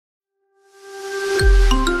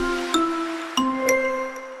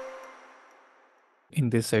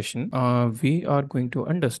this session, we are going to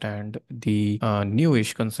understand the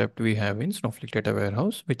newish concept we have in Snowflake Data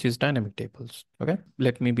Warehouse, which is dynamic tables. Okay,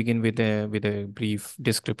 let me begin with a brief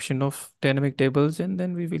description of dynamic tables, and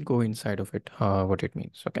then we will go inside of it, what it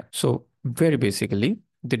means. Okay, so very basically,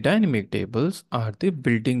 the dynamic tables are the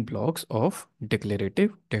building blocks of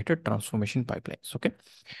declarative data transformation pipelines. Okay,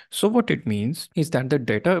 so what it means is that the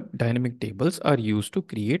data dynamic tables are used to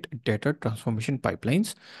create data transformation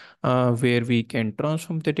pipelines, where we can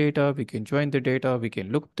transform the data, we can join the data, we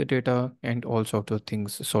can look the data, and all sort of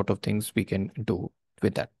things we can do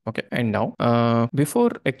with that. Okay. And now, before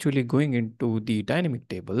actually going into the dynamic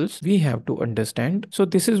tables, we have to understand. So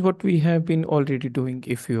this is what we have been already doing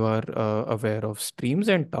if you are aware of streams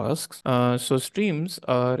and tasks. So streams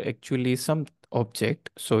are actually some object.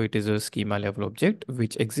 So it is a schema level object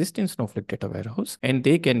which exists in Snowflake Data Warehouse, and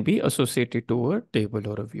they can be associated to a table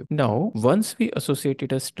or a view. Now, once we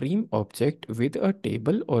associated a stream object with a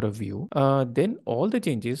table or a view, then all the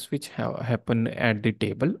changes which happen at the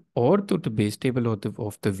table or to the base table of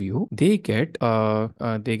the view, they get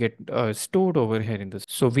stored over here in this.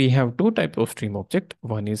 So we have two types of stream object.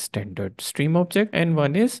 One is standard stream object and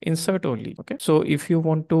one is insert only. Okay. So if you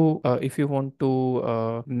want to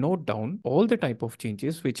note down all the type of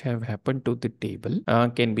changes which have happened to the table,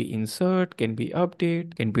 can be insert, can be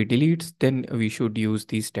update, can be delete, then we should use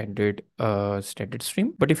the standard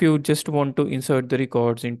stream. But if you just want to insert the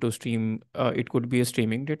records into stream, it could be a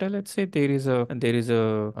streaming data. Let's say there is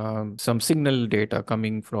some signal data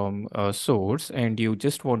coming from a source, and you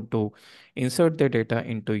just want to insert the data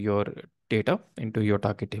into your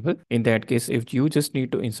target table. In that case, if you just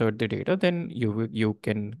need to insert the data, then you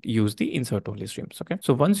can use the insert only streams. Okay.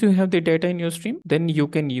 So once you have the data in your stream, then you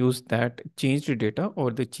can use that changed data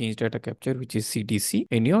or the changed data capture, which is CDC,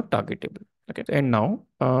 in your target table. Okay. And now,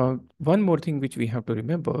 one more thing which we have to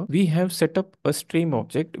remember, we have set up a stream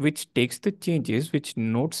object which takes the changes, which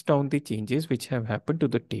notes down the changes which have happened to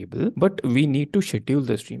the table, but we need to schedule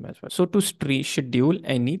the stream as well. So to schedule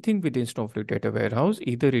anything within Snowflake Data Warehouse,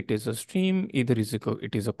 either it is a stream, either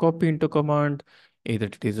it is a copy into command, either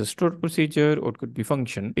it is a stored procedure, or it could be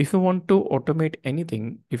function. If you want to automate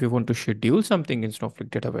anything, if you want to schedule something in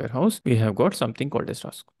Snowflake Data Warehouse, we have got something called as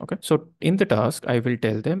task. Okay. So in the task, I will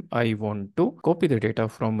tell them I want to copy the data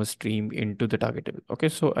from a stream into the target table. Okay.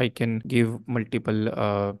 So I can give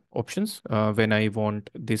multiple options when I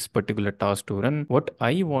want this particular task to run, what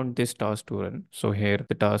I want this task to run. So here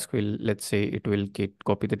the task will, let's say it will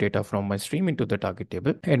copy the data from my stream into the target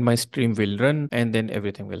table, and my stream will run, and then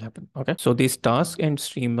everything will happen. Okay. So these tasks and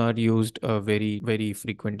stream are used very, very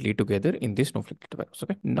frequently together in this Snowflake database.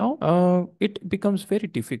 Okay. Now, it becomes very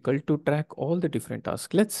difficult to track all the different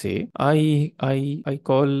tasks. Let's say I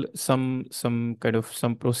call some kind of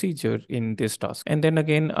some procedure in this task, and then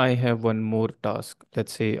again I have one more task.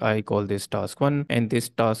 Let's say I call this task one, and this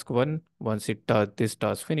task one, once this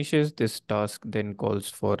task finishes, this task then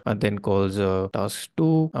calls task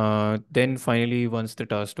two. Then finally, once the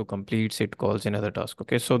task two completes, it calls another task.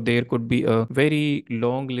 Okay, so there could be a very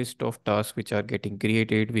long list of tasks which are getting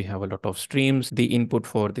created. We have a lot of streams. The input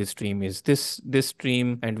for this stream is this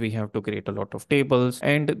stream, and we have to create a lot of tables.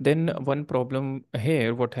 And then one problem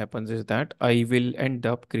here, what happens is that I will end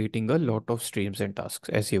up creating a lot of streams and tasks,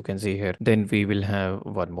 as you can see here. Then we will have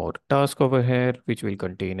one more task over here, which will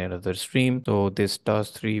contain another stream. So this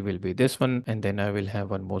task 3 will be this one, and then I will have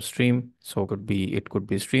one more stream. So it could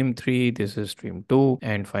be stream 3, this is stream 2,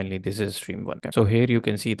 and finally this is stream 1. So here you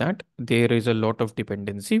can see that there is a lot of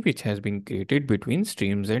dependency which has been created between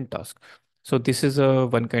streams and tasks. So this is a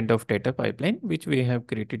one kind of data pipeline which we have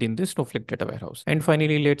created in this Snowflake Data Warehouse. And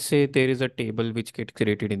finally, let's say there is a table which gets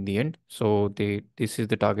created in the end. So this is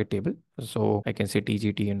the target table. So I can say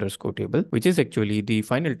TGT underscore table, which is actually the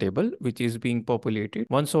final table, which is being populated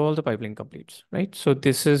once all the pipeline completes, right? So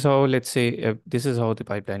this is how, let's say, this is how the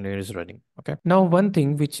pipeline is running. Okay. Now, one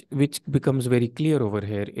thing which becomes very clear over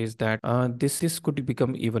here is that this could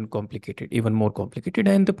become even more complicated.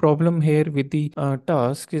 And the problem here with the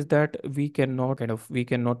task is that we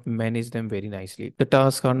cannot manage them very nicely. The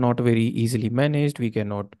tasks are not very easily managed. We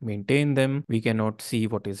cannot maintain them. We cannot see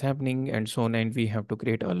what is happening and so on. And we have to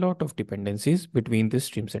create a lot of dependencies between the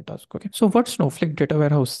streams and tasks. Okay. So what Snowflake Data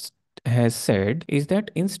Warehouse has said is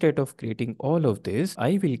that instead of creating all of this,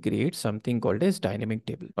 I will create something called as dynamic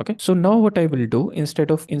table. Okay. So now what I will do, instead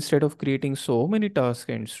of creating so many tasks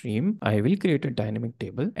and stream, I will create a dynamic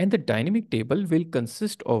table, and the dynamic table will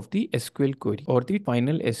consist of the SQL query or the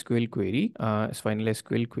final SQL query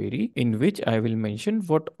in which I will mention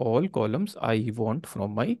what all columns I want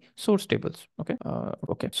from my source tables. Okay.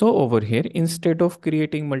 Okay. So over here, instead of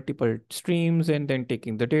creating multiple streams and then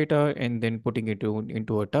taking the data and then putting it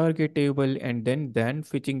into a target table and then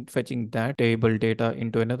fetching that table data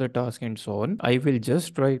into another task and so on, I will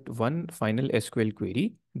just write one final SQL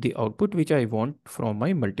query, the output which I want from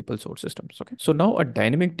my multiple source systems. Okay. So now a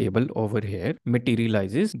dynamic table over here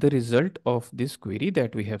materializes the result of this query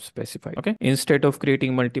that we have specified. Okay. Instead of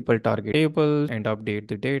creating multiple target tables and update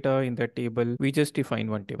the data in that table, we just define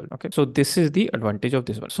one table. Okay. So this is the advantage of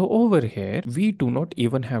this one. So over here, we do not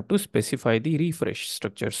even have to specify the refresh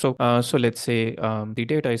structure. So let's say the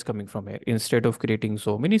data is coming from here. Instead of creating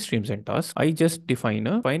so many streams and tasks, I just define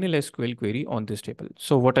a final SQL query on this table.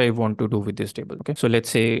 So what I want to do with this table. Okay. So let's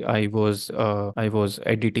say I was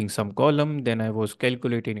editing some column, then I was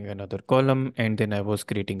calculating another column, and then I was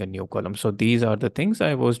creating a new column. So these are the things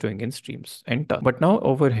I was doing in streams and tasks. But now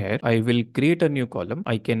over here, I will create a new column.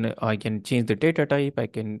 I can change the data type. I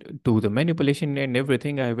can do the manipulation and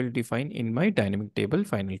everything I will define in my dynamic table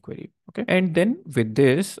final query. Okay. And then with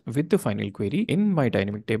the final query in my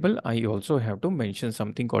dynamic table, I also have to mention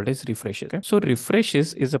something called as refreshes. Okay. So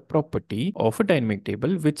refreshes is a property of a dynamic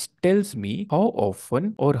table which tells me how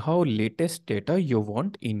often or how latest data you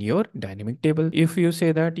want in your dynamic table. If you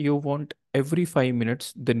say that you want every 5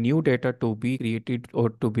 minutes the new data to be created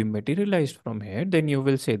or to be materialized from here, then you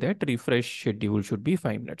will say that refresh schedule should be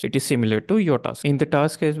 5 minutes. It is similar to your task. In the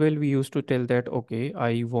task as well, we used to tell that, okay,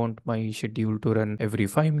 I want my schedule to run every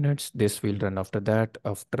 5 minutes. This will run after that,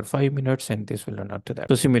 after 5 minutes, and this will run after that.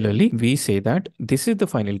 So similarly, we say that this is the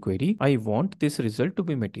final query. I want this result to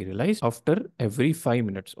be materialized after every 5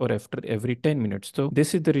 minutes or after every 10 minutes. So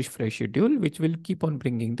this is the refresh schedule, which will keep on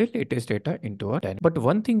bringing the latest data into our dynamic. But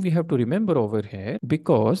one thing we have to remember over here,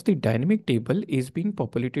 because the dynamic table is being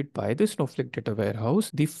populated by the Snowflake data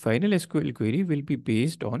warehouse, the final SQL query will be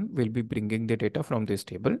bringing the data from this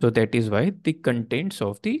table. So that is why the contents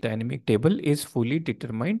of the dynamic table is fully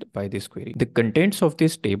determined by this query. The contents of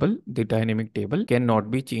this table, the dynamic table,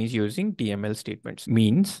 cannot be changed using DML statements.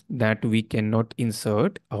 Means that we cannot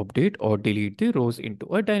insert, update, or delete the rows into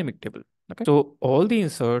a dynamic table. Okay. So all the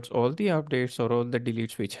inserts, all the updates, or all the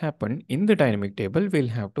deletes which happen in the dynamic table will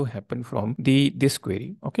have to happen from this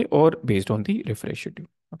query, okay, or based on the refresh schedule.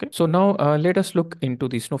 Okay. So now let us look into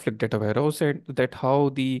the Snowflake data warehouse and that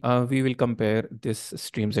how we will compare this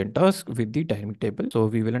streams and tasks with the dynamic table. So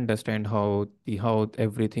we will understand how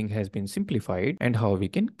everything has been simplified and how we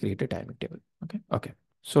can create a dynamic table. Okay. Okay.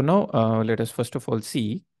 So now let us first of all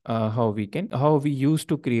see how we used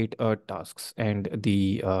to create tasks and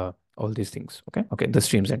the all these things. Okay. Okay. The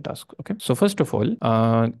streams and tasks. Okay. So first of all,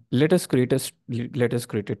 let us create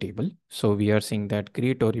a table. So we are saying that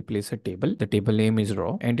create or replace a table. The table name is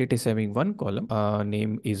raw and it is having one column.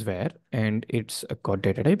 Name is where and its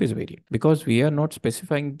data type is variant. Because we are not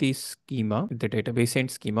specifying the schema, the database and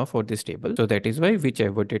schema for this table. So that is why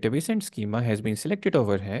whichever database and schema has been selected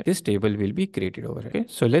over here, this table will be created over here. Okay.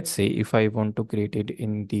 So let's say if I want to create it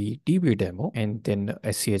in the DB demo and then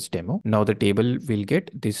SCH demo, now the table will get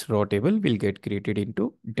this raw table will get created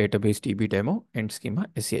into database DB demo and schema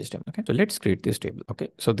SCH demo. Okay. So let's create this table. Okay.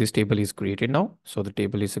 So this table is created now. So the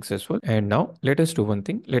table is successful. And now let us do one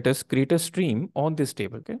thing. Let us create a stream on this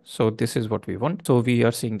table. Okay. So this is what we want. So we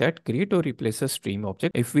are saying that create or replace a stream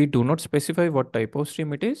object. If we do not specify what type of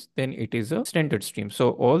stream it is, then it is a standard stream.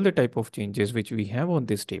 So all the type of changes which we have on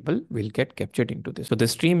this table will get captured into this. So the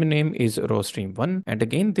stream name is raw stream 1. And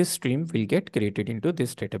again, this stream will get created into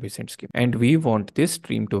this database and schema. And we want this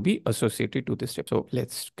stream to be associated to this step. So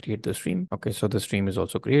let's create the stream. Okay. So the stream is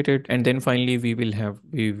also created. And then finally, we will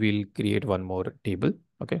create one more table.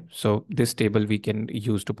 Okay. So this table we can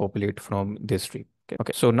use to populate from this stream. Okay.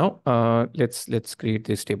 Okay. So now let's create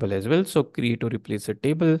this table as well. So create or replace a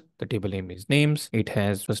table. The table name is names. It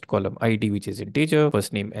has first column ID, which is integer,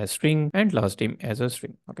 first name as string, and last name as a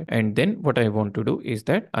string. Okay. And then what I want to do is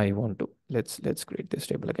that I want to let's create this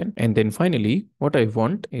table again. And then finally, what I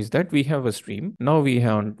want is that we have a stream. Now we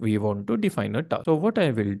want to define a task. So what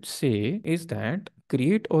I will say is that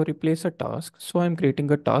create or replace a task. So I'm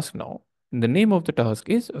creating a task now. The name of the task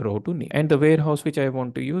is row to name, and the warehouse which I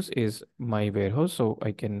want to use is my warehouse. So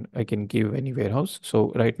I can give any warehouse.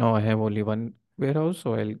 So right now I have only one warehouse.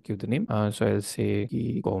 So I'll give the name. So I'll say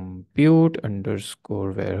the compute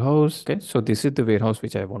underscore warehouse. Okay. So this is the warehouse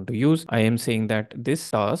which I want to use. I am saying that this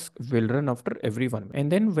task will run after every 1 minute.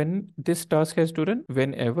 And then when this task has to run,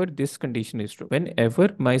 whenever this condition is true, whenever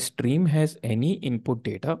my stream has any input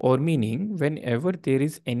data, or meaning whenever there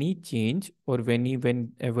is any change, or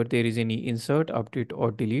whenever there is any insert, update,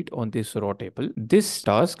 or delete on this raw table, this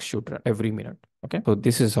task should run every minute. Okay, so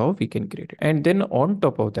this is how we can create it. And then on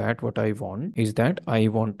top of that, what I want is that I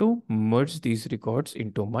want to merge these records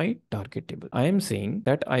into my target table. I am saying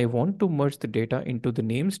that I want to merge the data into the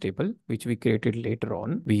names table, which we created later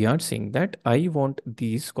on. We are saying that I want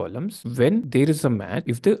these columns when there is a match.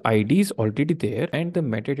 If the ID is already there and the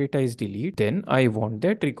metadata is deleted, then I want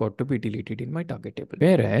that record to be deleted in my target table.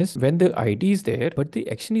 Whereas when the ID is there, but the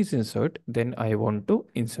action is insert, then I want to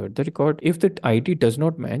insert the record. If the ID does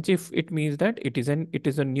not match, if it means that it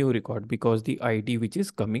is a new record, because the ID which is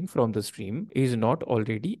coming from the stream is not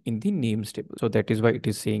already in the names table. So that is why it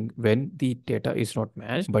is saying when the data is not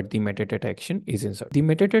matched, but the metadata action is insert. The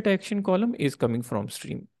metadata action column is coming from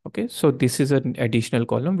stream. Okay, so this is an additional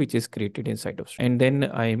column which is created inside of stream. And then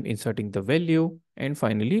I am inserting the value. And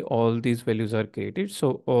finally, all these values are created.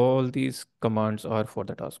 So all these commands are for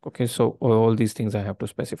the task. Okay, so all these things I have to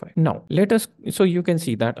specify. Now let us, so you can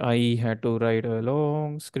see that I had to write a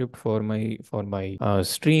long script for my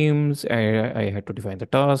streams. I had to define the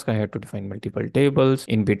task. I had to define multiple tables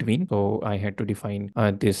in between. So I had to define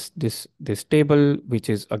this table, which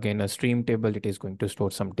is again a stream table. It is going to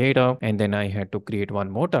store some data. And then I had to create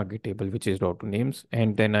one more target table, which is raw to names.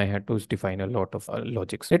 And then I had to define a lot of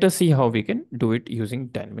logics. Let us see how we can do it using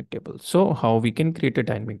dynamic tables. So how we can create a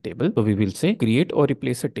dynamic table? So we will say create or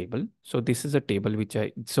replace a table. So this is a table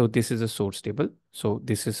so this is a source table. So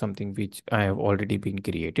this is something which I have already been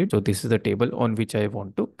created. So this is the table on which I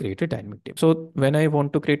want to create a dynamic table. So when I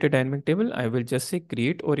want to create a dynamic table, I will just say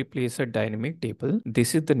create or replace a dynamic table.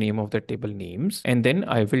 This is the name of the table names. And then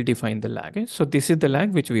I will define the lag. Okay? So this is the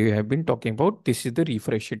lag which we have been talking about. This is the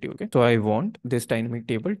refresh schedule. Okay? So I want this dynamic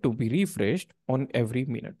table to be refreshed on every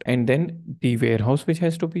minute. And then the warehouse which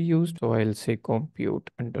has to be used. So I'll say compute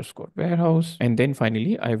underscore warehouse. And then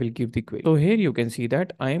finally, I will give the query. So here you can see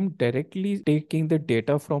that I am directly taking the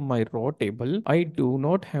data from my raw table. I do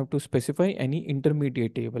not have to specify any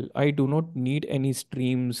intermediate table. I do not need any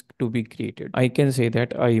streams to be created. I can say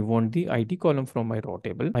that I want the ID column from my raw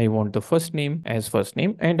table. I want the first name as first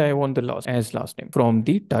name, and I want the last as last name from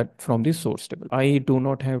the source table. I do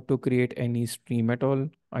not have to create any stream at all.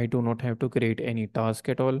 I do not have to create any task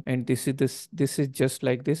at all. And this is just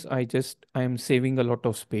like this. I am saving a lot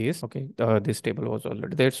of space. Okay. This table was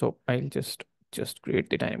already there. So I'll just create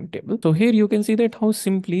the dynamic table. So here you can see that how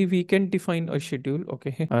simply we can define a schedule.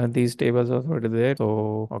 Okay. These tables are already there.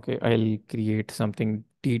 So, okay, I'll create something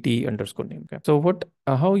tt underscore name. Okay. So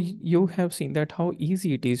how you have seen that how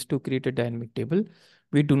easy it is to create a dynamic table.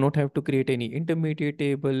 We do not have to create any intermediate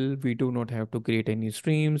table. We do not have to create any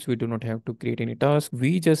streams. We do not have to create any task.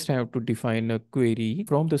 We just have to define a query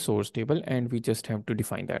from the source table, and we just have to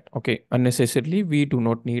define that. Okay. Unnecessarily, we do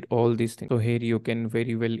not need all these things. So here you can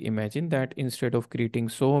very well imagine that instead of creating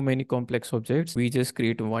so many complex objects, we just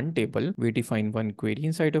create one table. We define one query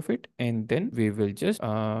inside of it, and then we will just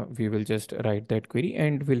write that query,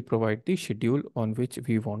 and we'll provide the schedule on which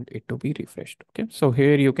we want it to be refreshed. Okay. So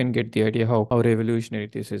here you can get the idea how revolutionary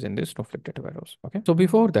this is in this Snowflake data warehouse. Okay. So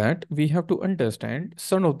before that, we have to understand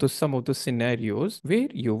some of the scenarios where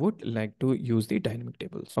you would like to use the dynamic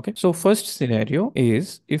tables. Okay. So first scenario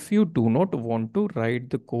is if you do not want to write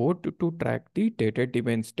the code to track the data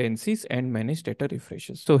dependencies and manage data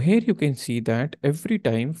refreshes. So here you can see that every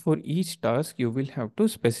time for each task, you will have to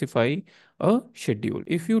specify a schedule.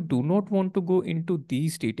 If you do not want to go into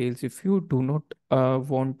these details, if you do not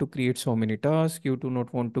want to create so many tasks, you do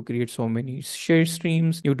not want to create so many share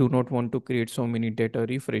streams, you do not want to create so many data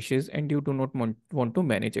refreshes, and you do not want to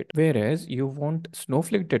manage it. Whereas you want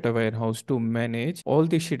Snowflake data warehouse to manage all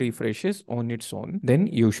the refreshes on its own, then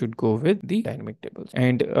you should go with the dynamic tables.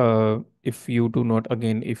 And if you do not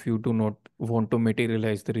want to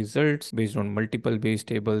materialize the results based on multiple base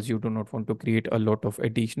tables, you do not want to create a lot of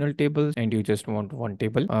additional tables, and you just want one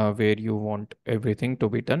table where you want everything to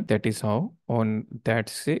be done. That is how on that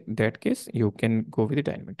case you can go with the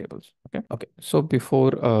dynamic tables. Okay. So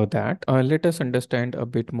before that, let us understand a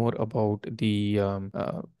bit more about the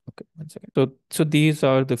Okay, 1 second. So these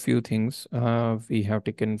are the few things we have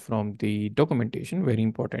taken from the documentation, very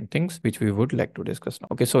important things which we would like to discuss now.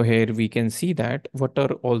 Okay, so here we can see that what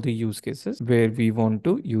are all the use cases where we want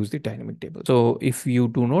to use the dynamic table. So if you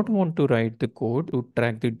do not want to write the code to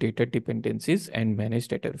track the data dependencies and manage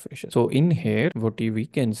data refreshes. So in here, what we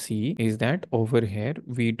can see is that over here,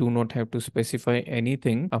 we do not have to specify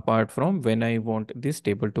anything apart from when I want this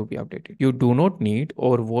table to be updated. You do not need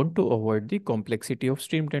or want to avoid the complexity of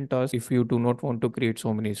streamed and tasks. If you do not want to create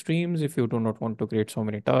so many streams, if you do not want to create so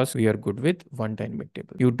many tasks, we are good with one dynamic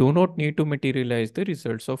table. You do not need to materialize the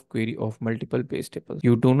results of query of multiple base tables.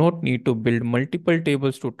 You do not need to build multiple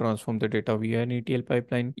tables to transform the data via an ETL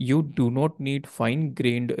pipeline. You do not need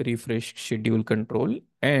fine-grained refresh schedule control,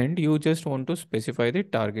 and you just want to specify the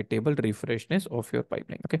target table refreshness of your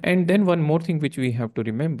pipeline. Okay, and then one more thing which we have to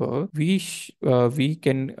remember, we should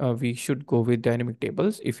go with dynamic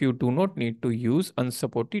tables if you do not need to use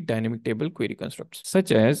unsupported dynamic table query constructs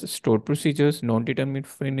such as stored procedures, non-deterministic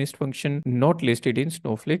function not listed in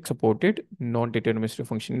Snowflake, supported non-deterministic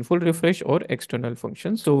function in full refresh, or external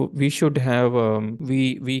functions. So we should have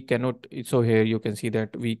we cannot. So here you can see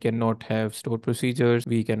that we cannot have stored procedures,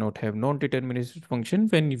 we cannot have non-deterministic function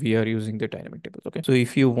when we are using the dynamic tables. Okay, so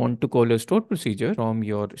if you want to call a stored procedure from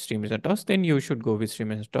your streams and tasks, then you should go with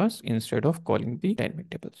streams and tasks instead of calling the dynamic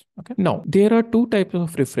tables. Okay, now there are two types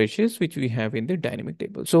of refreshes which we have in the dynamic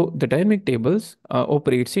table. So the dynamic tables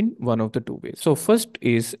operates in one of the two ways. So first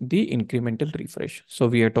is the incremental refresh. So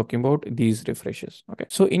we are talking about these refreshes. Okay,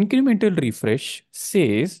 so incremental refresh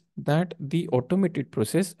says that the automated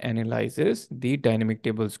process analyzes the dynamic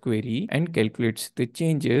tables query and calculates the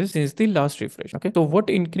changes since the last refresh. Okay, so what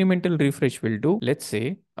incremental refresh will do, let's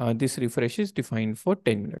say this refresh is defined for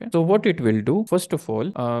 10 minutes. Okay? So what it will do, first of all,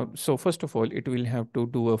 it will have to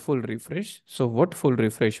do a full refresh. So what full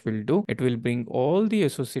refresh will do, it will bring all the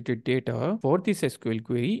associated data for this SQL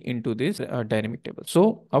query into this dynamic table.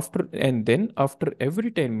 So after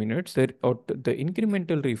every 10 minutes, the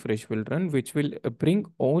incremental refresh will run, which will bring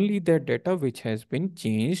only that data which has been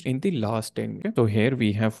changed in the last 10 minutes. Okay? So here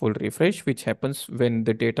we have full refresh, which happens when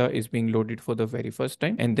the data is being loaded for the very first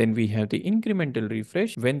time, and then we have the incremental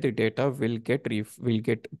refresh when the data will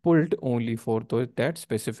get pulled only for that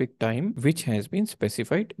specific time which has been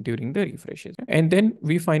specified during the refreshes. And then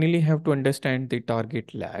we finally have to understand the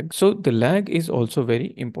target lag. So the lag is also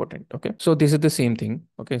very important. Okay, so this is the same thing.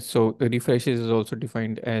 Okay, so the refreshes is also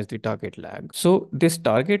defined as the target lag. So this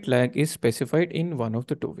target lag is specified in one of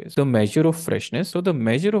the two ways. The measure of freshness. So the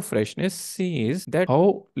measure of freshness says that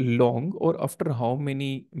how long or after how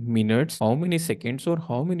many minutes, how many seconds, or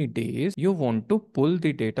how many days you want to pull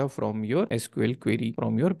the data from your SQL query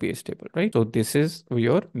from your base table, right? So this is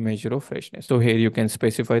your measure of freshness. So here you can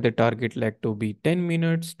specify the target lag to be 10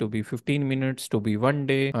 minutes, to be 15 minutes, to be 1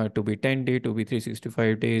 day, to be 10 days, to be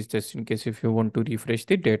 365 days, just in case if you want to refresh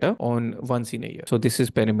the data on once in a year. So this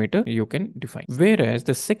is parameter you can define. Whereas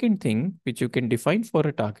the second thing which you can define for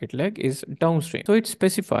a target lag is downstream. So it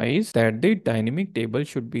specifies that the dynamic table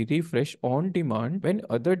should be refreshed on demand when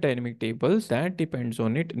other dynamic tables that depends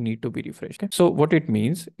on it need to be refreshed. Okay? So what it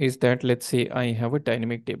means is that, let's say I have a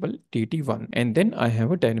dynamic table DT1 and then I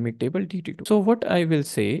have a dynamic table DT2. So what I will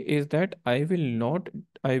say is that I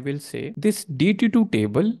will say this DT2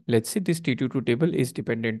 table, let's say this DT2 table is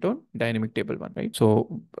dependent on dynamic table 1, right?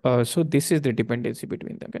 So this is the dependency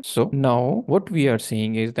between them. Okay? So now what we are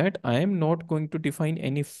saying is that I am not going to define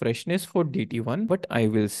any freshness for DT1, but I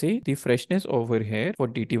will say the freshness over here for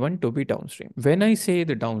DT1 to be downstream. When I say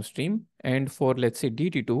the downstream, and for let's say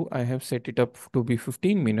DT2, I have set it up to be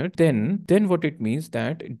 15 minutes, then what it means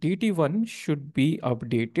that DT1 should be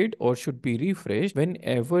updated or should be refreshed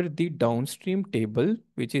whenever the downstream table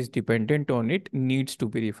which is dependent on it needs to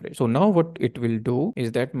be refreshed. So now what it will do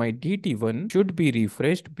is that my DT1 should be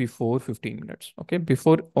refreshed before 15 minutes. Okay,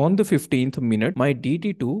 before on the 15th minute, my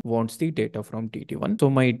DT2 wants the data from DT1.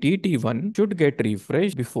 So my DT1 should get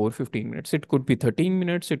refreshed before 15 minutes. It could be 13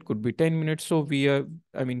 minutes, it could be 10 minutes. So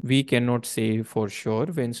we cannot say for sure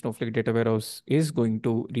when Snowflake Data Warehouse is going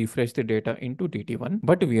to refresh the data into DT1,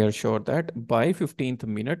 but we are sure that by 15th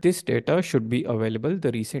minute, this data should be available.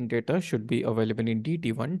 The recent data should be available in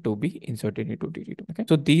DT1 to be inserted into DT2. Okay,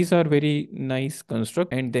 so these are very nice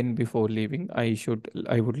construct. And then before leaving, I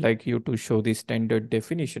would like you to show the standard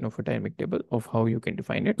definition of a dynamic table of how you can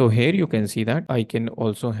define it. So here you can see that I can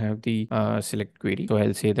also have the select query. So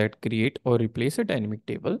I'll say that create or replace a dynamic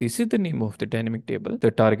table. This is the name of the dynamic table.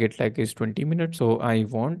 The target lag is 20 minutes. So I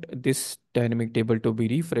want this dynamic table to be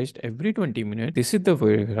refreshed every 20 minutes. This is the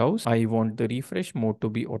warehouse. I want the refresh mode to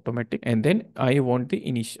be automatic, and then I want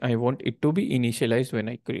it to be initialized when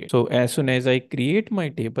I create. So as soon as I create my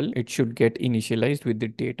table, it should get initialized with the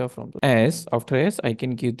data from the as I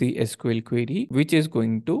can give the SQL query, which is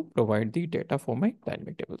going to provide the data for my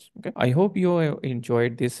dynamic tables. Okay. I hope you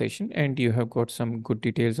enjoyed this session and you have got some good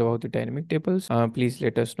details about the dynamic tables. Please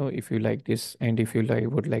let us know if you like this and if you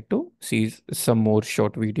would like to see some more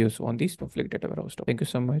short videos on the Snowflake data warehouse. Thank you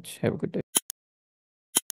so much. Have a good day.